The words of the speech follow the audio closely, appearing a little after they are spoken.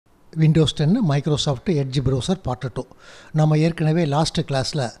Windows 10 Microsoft Edge browser part 2. நம்ம ஏற்கனவே last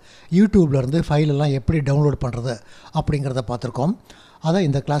கிளாஸில் யூடியூப்ல இருந்து ஃபைல் எல்லாம் எப்படி டவுன்லோட் பண்ணுறது அப்படிங்கிறத பார்த்துருக்கோம். அதை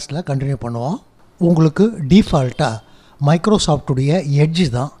இந்த கிளாஸில் கண்டினியூ பண்ணுவோம். உங்களுக்கு டிஃபால்ட்டாக மைக்ரோசாஃப்டுடைய எட்ஜ்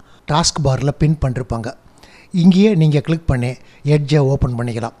தான் டாஸ்க் பாரில் பின் பண்ணிருப்பாங்க. இங்கேயே நீங்கள் கிளிக் பண்ணி எட்ஜை ஓப்பன்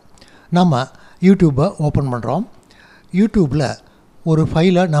பண்ணிக்கலாம். நம்ம யூடியூப்பை ஓப்பன் பண்ணுறோம். யூடியூப்பில் ஒரு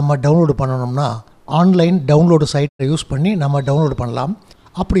ஃபைலை நம்ம டவுன்லோடு பண்ணணும்னா ஆன்லைன் டவுன்லோடு சைட்டை யூஸ் பண்ணி நம்ம டவுன்லோடு பண்ணலாம்.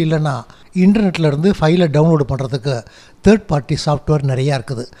 அப்படி இல்லைன்னா இன்டர்நெட்லேருந்து ஃபைலை டவுன்லோடு பண்ணுறதுக்கு தேர்ட் பார்ட்டி சாஃப்ட்வேர் நிறையா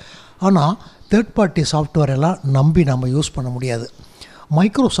இருக்குது. ஆனால் தேர்ட் பார்ட்டி சாஃப்ட்வேர் எல்லாம் நம்பி நம்ம யூஸ் பண்ண முடியாது.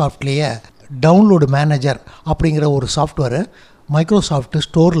 மைக்ரோசாஃப்ட்லேயே டவுன்லோடு மேனேஜர் அப்படிங்கிற ஒரு சாஃப்ட்வேரு மைக்ரோசாஃப்ட்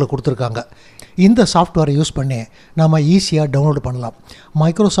ஸ்டோரில் கொடுத்துருக்காங்க. இந்த சாஃப்ட்வேரை யூஸ் பண்ணி நம்ம ஈஸியாக டவுன்லோடு பண்ணலாம்.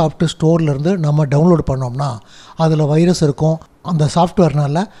 மைக்ரோசாஃப்ட் ஸ்டோர்லேருந்து நம்ம டவுன்லோடு பண்ணோம்னா அதில் வைரஸ் இருக்கும். அந்த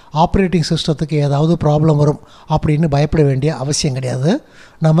சாஃப்ட்வேர்னால் ஆப்ரேட்டிங் சிஸ்டத்துக்கு ஏதாவது ப்ராப்ளம் வரும் அப்படின்னு பயப்பட வேண்டிய அவசியம் கிடையாது.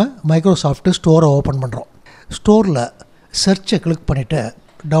 நம்ம மைக்ரோசாஃப்ட் ஸ்டோரை ஓப்பன் பண்ணுறோம். ஸ்டோரில் சர்ச்சை கிளிக் பண்ணிவிட்டு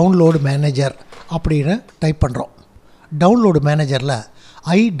டவுன்லோடு மேனேஜர் அப்படின்னு டைப் பண்ணுறோம். டவுன்லோடு மேனேஜரில்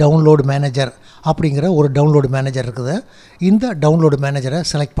டவுன்லோடு மேனேஜர் அப்படிங்கிற ஒரு டவுன்லோடு மேனேஜர் இருக்குது. இந்த டவுன்லோடு மேனேஜரை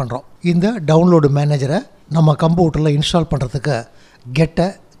செலக்ட் பண்ணுறோம். இந்த டவுன்லோடு மேனேஜரை நம்ம கம்ப்யூட்டரில் இன்ஸ்டால் பண்ணுறதுக்கு கெட்டை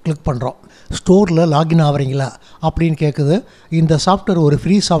கிளிக் பண்ணுறோம். ஸ்டோரில் லாகின் ஆகிறீங்களா அப்படின்னு கேட்குது. இந்த சாஃப்ட்வேர் ஒரு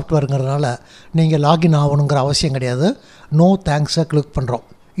ஃப்ரீ சாஃப்ட்வேருங்கிறதுனால நீங்கள் லாகின் ஆகணுங்கிற அவசியம் கிடையாது. நோ தேங்க்ஸை கிளிக் பண்ணுறோம்.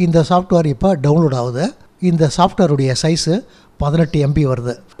 இந்த சாஃப்ட்வேர் இப்போ டவுன்லோட் ஆகுது. இந்த சாஃப்ட்வேருடைய சைஸு 18 MB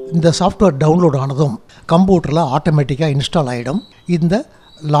வருது. இந்த சாஃப்ட்வேர் டவுன்லோட் ஆனதும் கம்ப்யூட்டரில் ஆட்டோமேட்டிக்காக இன்ஸ்டால் ஆகிடும். இந்த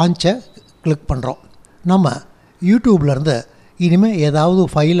லான்ச்சை கிளிக் பண்ணுறோம். நம்ம யூடியூப்லேருந்து இனிமேல் ஏதாவது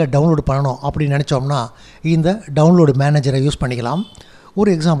ஃபைலை டவுன்லோடு பண்ணணும் அப்படின்னு நினச்சோம்னா இந்த டவுன்லோடு மேனேஜரை யூஸ் பண்ணிக்கலாம். ஒரு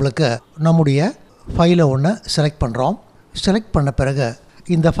எக்ஸாம்பிளுக்கு நம்முடைய ஃபைலை ஒன்று செலக்ட் பண்ணுறோம். செலக்ட் பண்ண பிறகு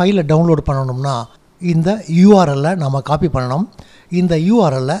இந்த ஃபைலை டவுன்லோடு பண்ணணும்னா இந்த யூஆர்எல்லை நம்ம காப்பி பண்ணணும். இந்த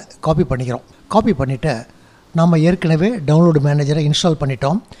யூஆர்எல்லை காப்பி பண்ணிக்கிறோம். காப்பி பண்ணிவிட்டு நம்ம ஏற்கனவே டவுன்லோடு மேனேஜரை இன்ஸ்டால்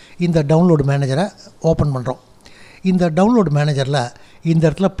பண்ணிட்டோம். இந்த டவுன்லோடு மேனேஜரை ஓப்பன் பண்ணுறோம். இந்த டவுன்லோடு மேனேஜரில் இந்த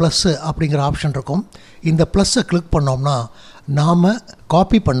இடத்துல ப்ளஸ்ஸு அப்படிங்கிற ஆப்ஷன் இருக்கும். இந்த ப்ளஸ்ஸை கிளிக் பண்ணோம்னா நாம்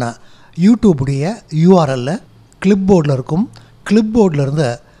காப்பி பண்ண யூடியூபுடைய யூஆர்எல்ல கிளிப் போர்டில் இருக்கும். கிளிப் போர்டிலேருந்து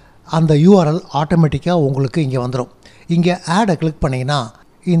அந்த யூஆர்எல் ஆட்டோமேட்டிக்காக உங்களுக்கு இங்கே வந்துடும். இங்கே ஆடை கிளிக் பண்ணிங்கன்னா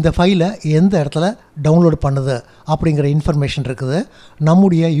இந்த ஃபைலை எந்த இடத்துல டவுன்லோடு பண்ணுது அப்படிங்கிற இன்ஃபர்மேஷன் இருக்குது.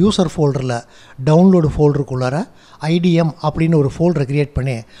 நம்முடைய யூசர் ஃபோல்டரில் டவுன்லோடு ஃபோல்டருக்குள்ளார ஐடிஎம் அப்படின்னு ஒரு ஃபோல்டரை க்ரியேட்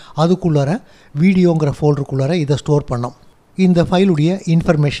பண்ணி அதுக்குள்ளார வீடியோங்கிற ஃபோல்டருக்குள்ளார இதை ஸ்டோர் பண்ணோம். இந்த ஃபைலுடைய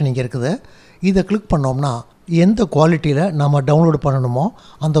இன்ஃபர்மேஷன் இங்கே இருக்குது. இதை கிளிக் பண்ணோம்னா எந்த குவாலிட்டியில் நம்ம டவுன்லோடு பண்ணணுமோ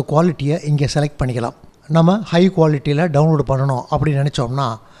அந்த குவாலிட்டியை இங்கே செலக்ட் பண்ணிக்கலாம். நம்ம ஹை குவாலிட்டியில் டவுன்லோடு பண்ணணும் அப்படின்னு நினச்சோம்னா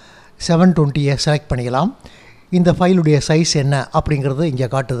 720 செலக்ட் பண்ணிக்கலாம். இந்த ஃபைலுடைய சைஸ் என்ன அப்படிங்கிறது இங்கே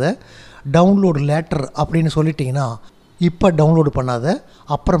காட்டுது. டவுன்லோடு லேட்டர் அப்படின்னு சொல்லிட்டிங்கன்னா இப்போ டவுன்லோடு பண்ணாத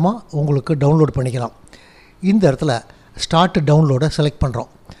அப்புறமா உங்களுக்கு டவுன்லோடு பண்ணிக்கலாம். இந்த இடத்துல ஸ்டார்ட் டவுன்லோடை செலக்ட் பண்ணுறோம்.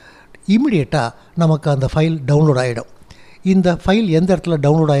 இமிடியேட்டாக நமக்கு அந்த ஃபைல் டவுன்லோட் ஆகிடும். இந்த ஃபைல் எந்த இடத்துல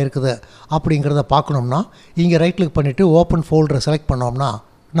டவுன்லோட் ஆகிருக்குது அப்படிங்கிறத பார்க்கணும்னா இங்கே ரைட் கிளிக் பண்ணிவிட்டு ஓப்பன் ஃபோல்டரை செலக்ட் பண்ணோம்னா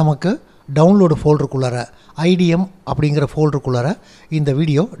நமக்கு டவுன்லோடு ஃபோல்டருக்குள்ளார ஐடிஎம் அப்படிங்கிற ஃபோல்டருக்குள்ளார இந்த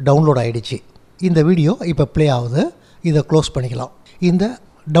வீடியோ டவுன்லோட் ஆகிடுச்சு. இந்த வீடியோ இப்போ ப்ளே ஆகுது. இதை க்ளோஸ் பண்ணிக்கலாம். இந்த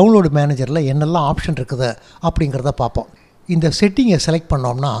டவுன்லோடு மேனேஜரில் என்னெல்லாம் ஆப்ஷன் இருக்குது அப்படிங்கிறத பார்ப்போம். இந்த செட்டிங்கை செலக்ட்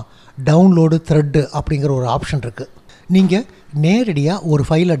பண்ணோம்னா டவுன்லோடு த்ரெட்டு அப்படிங்கிற ஒரு ஆப்ஷன் இருக்குது. நீங்கள் நேரடியாக ஒரு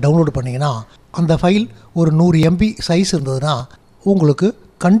ஃபைலை டவுன்லோடு பண்ணிங்கன்னா அந்த ஃபைல் ஒரு 100 MB சைஸ் இருந்ததுன்னா உங்களுக்கு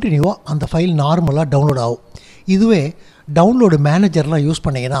கண்டினியூவாக அந்த ஃபைல் நார்மலாக டவுன்லோட் ஆகும். இதுவே டவுன்லோடு மேனேஜர்லாம் யூஸ்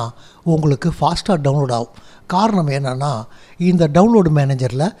பண்ணிங்கன்னா உங்களுக்கு ஃபாஸ்ட்டாக டவுன்லோட் ஆகும். காரணம் என்னென்னா இந்த டவுன்லோடு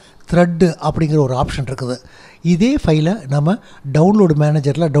மேனேஜரில் த்ரெட்டு அப்படிங்கிற ஒரு ஆப்ஷன் இருக்குது. இதே ஃபைலை நம்ம டவுன்லோடு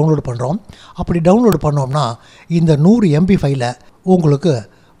மேனேஜரில் டவுன்லோடு பண்ணுறோம். அப்படி டவுன்லோடு பண்ணோம்னா இந்த 100 MB ஃபைலை உங்களுக்கு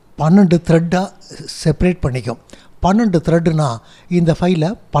 12 த்ரெட்டாக செப்பரேட் பண்ணிக்கும். 12 த்ரெட்டுனா இந்த ஃபைலை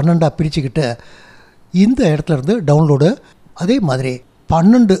 12ஆக பிரிச்சுக்கிட்டு இந்த இடத்துலேருந்து டவுன்லோடு அதே மாதிரி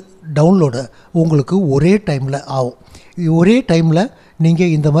 12 டவுன்லோடு உங்களுக்கு ஒரே டைமில் ஆகும். ஒரே டைமில்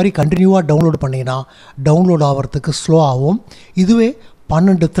நீங்கள் இந்த மாதிரி கண்டினியூவாக டவுன்லோடு பண்ணிங்கன்னா டவுன்லோட் ஆகிறதுக்கு ஸ்லோ ஆகும். இதுவே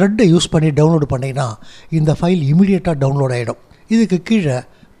 12 த்ரெட்டை யூஸ் பண்ணி டவுன்லோடு பண்ணிங்கன்னா இந்த ஃபைல் இமீடியட்டாக டவுன்லோட் ஆகிடும். இதுக்கு கீழே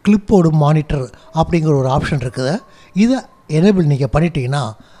கிளிப்போர்டு மானிட்டர் அப்படிங்கிற ஒரு ஆப்ஷன் இருக்குது. இதை எனேபிள் நீங்கள் பண்ணிட்டீங்கன்னா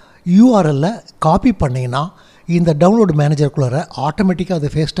யூஆர்எல்ல காப்பி பண்ணிங்கன்னா இந்த டவுன்லோடு மேனேஜருக்குள்ளார ஆட்டோமேட்டிக்காக அது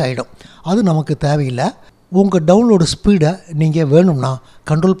பேஸ்ட் ஆகிடும். அது நமக்கு தேவையில்லை. உங்கள் டவுன்லோடு ஸ்பீடை நீங்கள் வேணும்னா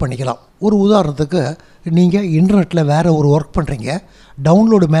கண்ட்ரோல் பண்ணிக்கலாம். ஒரு உதாரணத்துக்கு நீங்கள் இன்டர்நெட்டில் வேறு ஒரு ஒர்க் பண்ணுறீங்க,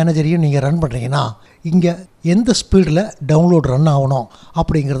 டவுன்லோடு மேனேஜரையும் நீங்கள் ரன் பண்ணுறீங்கன்னா இங்கே எந்த ஸ்பீடில் டவுன்லோடு ரன் ஆகணும்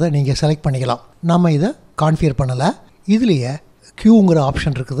அப்படிங்கிறத நீங்கள் செலக்ட் பண்ணிக்கலாம். நம்ம இதை கான்ஃபிகர் பண்ணலை. இதுலேயே க்யூங்கிற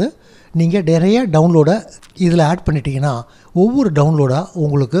ஆப்ஷன் இருக்குது. நீங்கள் நிறைய டவுன்லோடை இதில் ஆட் பண்ணிட்டீங்கன்னா ஒவ்வொரு டவுன்லோடாக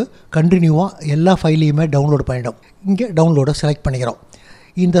உங்களுக்கு கண்டினியூவாக எல்லா ஃபைலையுமே டவுன்லோட் பண்ணிடும். இங்கே டவுன்லோடை செலக்ட் பண்ணிக்கிறோம்.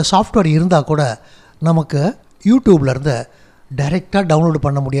 இந்த சாஃப்ட்வேர் இருந்தால் கூட நமக்கு யூடியூப்லேருந்து டைரெக்டாக டவுன்லோடு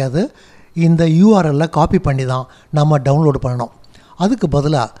பண்ண முடியாது. இந்த யூஆர்எல்லை காப்பி பண்ணி தான் நம்ம டவுன்லோடு பண்ணணும். அதுக்கு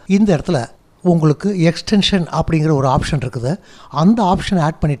பதிலாக இந்த இடத்துல உங்களுக்கு எக்ஸ்டென்ஷன் அப்படிங்கிற ஒரு ஆப்ஷன் இருக்குது. அந்த ஆப்ஷனை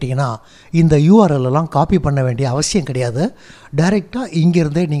ஆட் பண்ணிட்டீங்கன்னா இந்த யூஆர்எல்லாம் காப்பி பண்ண வேண்டிய அவசியம் கிடையாது. டைரெக்டாக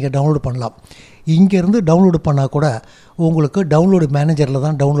இங்கேருந்தே நீங்கள் டவுன்லோடு பண்ணலாம். இங்கேருந்து டவுன்லோடு பண்ணால் கூட உங்களுக்கு டவுன்லோடு மேனேஜரில்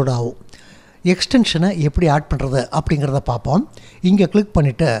தான் டவுன்லோட் ஆகும். எக்ஸ்டென்ஷனை எப்படி ஆட் பண்ணுறது அப்படிங்கிறத பார்ப்போம். இங்கே கிளிக்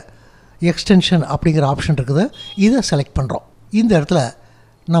பண்ணிவிட்டு எக்ஸ்டென்ஷன் அப்படிங்கிற ஆப்ஷன் இருக்குது, இதை செலக்ட் பண்ணுறோம். இந்த இடத்துல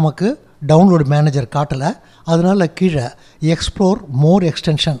நமக்கு டவுன்லோடு மேனேஜர் காட்டலை, அதனால் கீழே எக்ஸ்ப்ளோர் மோர்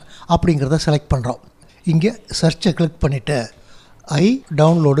எக்ஸ்டென்ஷன் அப்படிங்கிறத செலக்ட் பண்ணுறோம். இங்கே சர்ச்சை கிளிக் பண்ணிவிட்டு ஐ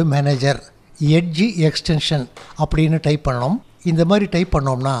டவுன்லோடு மேனேஜர் எட்ஜி எக்ஸ்டென்ஷன் அப்படின்னு டைப் பண்ணணும். இந்த மாதிரி டைப்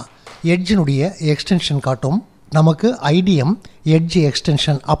பண்ணோம்னா எட்ஜினுடைய எக்ஸ்டென்ஷன் காட்டும். நமக்கு ஐடிஎம் எட்ஜி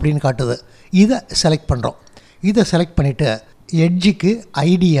எக்ஸ்டென்ஷன் அப்படின்னு காட்டுது. இதை செலக்ட் பண்ணுறோம். இதை செலக்ட் பண்ணிவிட்டு எட்ஜிக்கு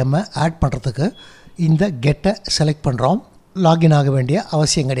ஐடிஎம்மை ஆட் பண்ணுறதுக்கு இந்த கெட்டை செலக்ட் பண்ணுறோம். லாகின் ஆக வேண்டிய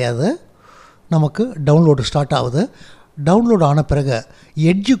அவசியம் கிடையாது. நமக்கு டவுன்லோடு ஸ்டார்ட் ஆகுது. டவுன்லோட் ஆன பிறகு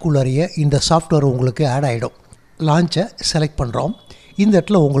எட்ஜுக்குள்ளறிய இந்த சாஃப்ட்வேர் உங்களுக்கு ஆட் ஆகிடும். லான்ச்சை செலக்ட் பண்ணுறோம். இந்த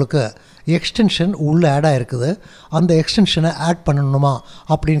இடத்துல உங்களுக்கு எக்ஸ்டென்ஷன் உள்ளே ஆட் ஆகிருக்குது. அந்த எக்ஸ்டென்ஷனை ஆட் பண்ணணுமா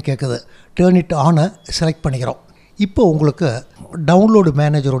அப்படின்னு கேட்குது. டேர்ன் இட் ஆனை செலக்ட் பண்ணிக்கிறோம். இப்போ உங்களுக்கு டவுன்லோடு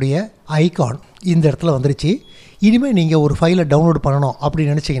மேனேஜருடைய ஐகான் இந்த இடத்துல வந்துருச்சு. இனிமேல் நீங்கள் ஒரு ஃபைலை டவுன்லோட் பண்ணணும்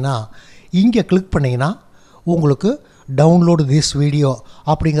அப்படின்னு நினச்சிங்கன்னா இங்கே கிளிக் பண்ணிங்கன்னா உங்களுக்கு டவுன்லோடு திஸ் வீடியோ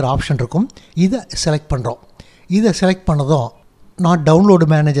அப்படிங்கிற ஆப்ஷன் இருக்கும். இதை செலக்ட் பண்ணுறோம். இதை செலக்ட் பண்ணதும் நான் டவுன்லோடு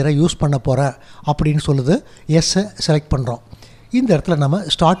மேனேஜரை யூஸ் பண்ண போகிறேன் அப்படின்னு சொல்லுது. எஸ்ஸை செலக்ட் பண்ணுறோம். இந்த இடத்துல நம்ம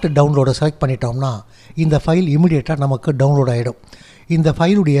ஸ்டார்ட் டவுன்லோடை செலக்ட் பண்ணிட்டோம்னா இந்த ஃபைல் இமிடியேட்டாக நமக்கு டவுன்லோட் ஆகிடும். இந்த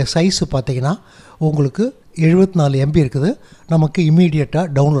ஃபைலுடைய சைஸு பார்த்திங்கன்னா உங்களுக்கு 74 MB இருக்குது. நமக்கு இமீடியட்டாக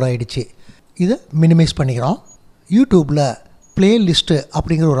டவுன்லோட் ஆகிடுச்சு. இதை மினிமைஸ் பண்ணிக்கிறோம். யூடியூப்பில் ப்ளேலிஸ்ட்டு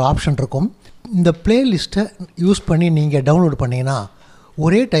அப்படிங்கிற ஒரு ஆப்ஷன் இருக்கும். இந்த ப்ளேலிஸ்ட்டை யூஸ் பண்ணி நீங்கள் டவுன்லோட் பண்ணிங்கன்னா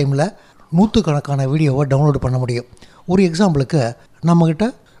ஒரே டைமில் நூற்றுக்கணக்கான வீடியோவை டவுன்லோட் பண்ண முடியும். ஒரு எக்ஸாம்பிளுக்கு நம்மக்கிட்ட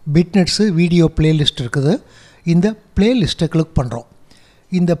பிட்நெட்ஸு வீடியோ ப்ளேலிஸ்ட் இருக்குது. இந்த ப்ளேலிஸ்ட்டை கிளிக் பண்ணுறோம்.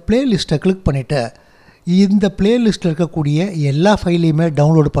 இந்த ப்ளேலிஸ்ட்டை கிளிக் பண்ணிவிட்டு இந்த ப்ளேலிஸ்ட்டில் இருக்கக்கூடிய எல்லா ஃபைலையுமே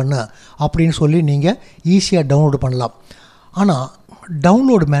டவுன்லோடு பண்ண அப்படின்னு சொல்லி நீங்கள் ஈஸியாக டவுன்லோடு பண்ணலாம். ஆனால்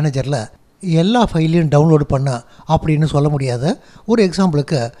டவுன்லோடு மேனேஜரில் எல்லா ஃபைலையும் டவுன்லோடு பண்ண அப்படின்னு சொல்ல முடியாது. ஒரு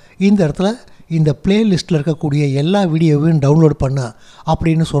எக்ஸாம்பிளுக்கு இந்த இடத்துல இந்த ப்ளேலிஸ்ட்டில் இருக்கக்கூடிய எல்லா வீடியோவையும் டவுன்லோடு பண்ண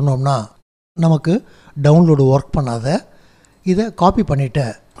அப்படின்னு சொன்னோம்னா நமக்கு டவுன்லோடு ஒர்க் பண்ணாத. இதை காப்பி பண்ணிவிட்டு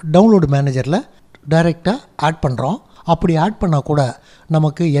டவுன்லோடு மேனேஜரில் டைரெக்டாக ஆட் பண்ணுறோம். அப்படி ஆட் பண்ணால் கூட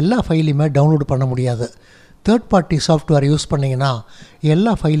நமக்கு எல்லா ஃபைலையுமே டவுன்லோடு பண்ண முடியாது. தேர்ட் பார்ட்டி சாஃப்ட்வேர் யூஸ் பண்ணிங்கன்னா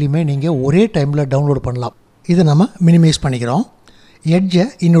எல்லா ஃபைலையுமே நீங்கள் ஒரே டைமில் டவுன்லோடு பண்ணலாம். இதை நம்ம மினிமைஸ் பண்ணிக்கிறோம். எட்ஜை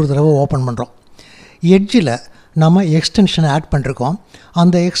இன்னொரு தடவை ஓப்பன் பண்ணுறோம். எட்ஜில் நம்ம எக்ஸ்டென்ஷனை ஆட் பண்ணிருக்கோம்.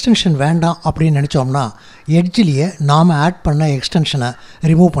 அந்த எக்ஸ்டென்ஷன் வேண்டாம் அப்படின்னு நினச்சோம்னா எட்ஜிலேயே நாம் ஆட் பண்ண எக்ஸ்டென்ஷனை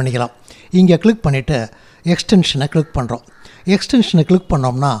ரிமூவ் பண்ணிக்கலாம். இங்கே கிளிக் பண்ணிவிட்டு எக்ஸ்டென்ஷனை கிளிக் பண்ணுறோம். எக்ஸ்டென்ஷனை கிளிக்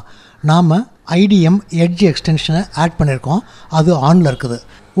பண்ணோம்னா நாம் ஐடிஎம் எட்ஜ் எக்ஸ்டென்ஷனை ஆட் பண்ணியிருக்கோம். அது ஆனில் இருக்குது.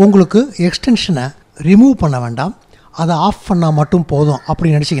 உங்களுக்கு எக்ஸ்டென்ஷனை ரிமூவ் பண்ண வேண்டாம், அதை ஆஃப் பண்ணால் மட்டும் போதும்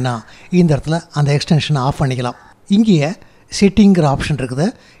அப்படின்னு நினச்சிங்கன்னா இந்த இடத்துல அந்த எக்ஸ்டென்ஷனை ஆஃப் பண்ணிக்கலாம். இங்கேயே செட்டிங்கிற ஆப்ஷன் இருக்குது.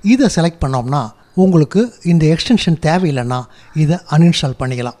 இதை செலக்ட் பண்ணோம்னா உங்களுக்கு இந்த எக்ஸ்டென்ஷன் தேவையில்லைன்னா இதை அன்இன்ஸ்டால்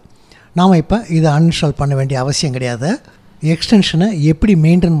பண்ணிக்கலாம். நாம் இப்போ இதை அன்இன்ஸ்டால் பண்ண வேண்டிய அவசியம் கிடையாது. எக்ஸ்டென்ஷனை எப்படி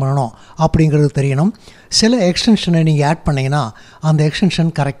மெயின்டைன் பண்ணணும் அப்படிங்கிறது தெரியணும். சில எக்ஸ்டென்ஷனை நீங்கள் ஆட் பண்ணிங்கன்னா அந்த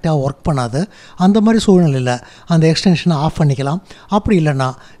எக்ஸ்டென்ஷன் கரெக்டாக ஒர்க் பண்ணாது. அந்த மாதிரி சூழ்நிலையில் அந்த எக்ஸ்டென்ஷனை ஆஃப் பண்ணிக்கலாம். அப்படி இல்லைன்னா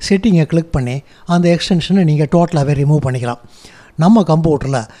செட்டிங்கை கிளிக் பண்ணி அந்த எக்ஸ்டென்ஷனை நீங்கள் டோட்டலாகவே ரிமூவ் பண்ணிக்கலாம். நம்ம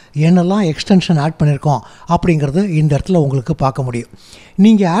கம்ப்யூட்டரில் என்னெல்லாம் எக்ஸ்டென்ஷன் ஆட் பண்ணியிருக்கோம் அப்படிங்கிறது இந்த இடத்துல உங்களுக்கு பார்க்க முடியும்.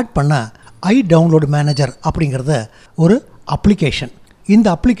 நீங்கள் ஆட் பண்ண ஐ டவுன்லோடு மேனேஜர் அப்படிங்கிறது ஒரு அப்ளிகேஷன். இந்த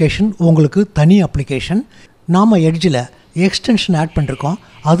அப்ளிகேஷன் உங்களுக்கு தனி அப்ளிகேஷன். நாம் எட்ஜில் எக்ஸ்டென்ஷன் ஆட் பண்ணியிருக்கோம்,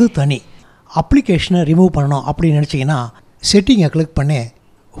 அது தனி. அப்ளிகேஷனை ரிமூவ் பண்ணணும் அப்படின்னு நினச்சிங்கன்னா செட்டிங்கை கிளிக் பண்ணி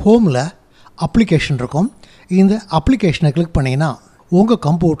ஹோமில் அப்ளிகேஷன் இருக்கும். இந்த அப்ளிகேஷனை கிளிக் பண்ணிங்கன்னா உங்கள்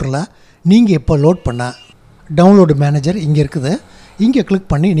கம்ப்யூட்டரில் நீங்கள் இப்போ லோட் பண்ண டவுன்லோடு மேனேஜர் இங்கே இருக்குது. இங்கே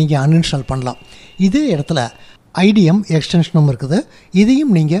கிளிக் பண்ணி நீங்கள் அன்இன்ஸ்டால் பண்ணலாம். இதே இடத்துல ஐடிஎம் எக்ஸ்டென்ஷனும் இருக்குது.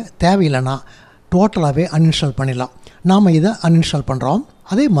 இதையும் நீங்கள் தேவையில்லைன்னா டோட்டலாகவே அன்இன்ஸ்டால் பண்ணிடலாம். நாம் இதை அன்இன்ஸ்டால் பண்ணுறோம்.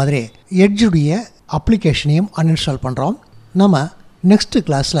 அதே மாதிரி எட்ஜுடைய அப்ளிகேஷனையும் அன்இன்ஸ்டால் பண்ணுறோம். நம்ம நெக்ஸ்ட்டு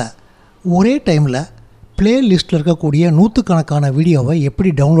கிளாஸில் ஒரே டைமில் ப்ளேலிஸ்ட்டில் இருக்கக்கூடிய நூற்றுக்கணக்கான வீடியோவை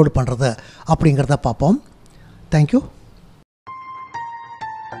எப்படி டவுன்லோட் பண்ணுறது அப்படிங்கிறத பார்ப்போம். தேங்க்யூ.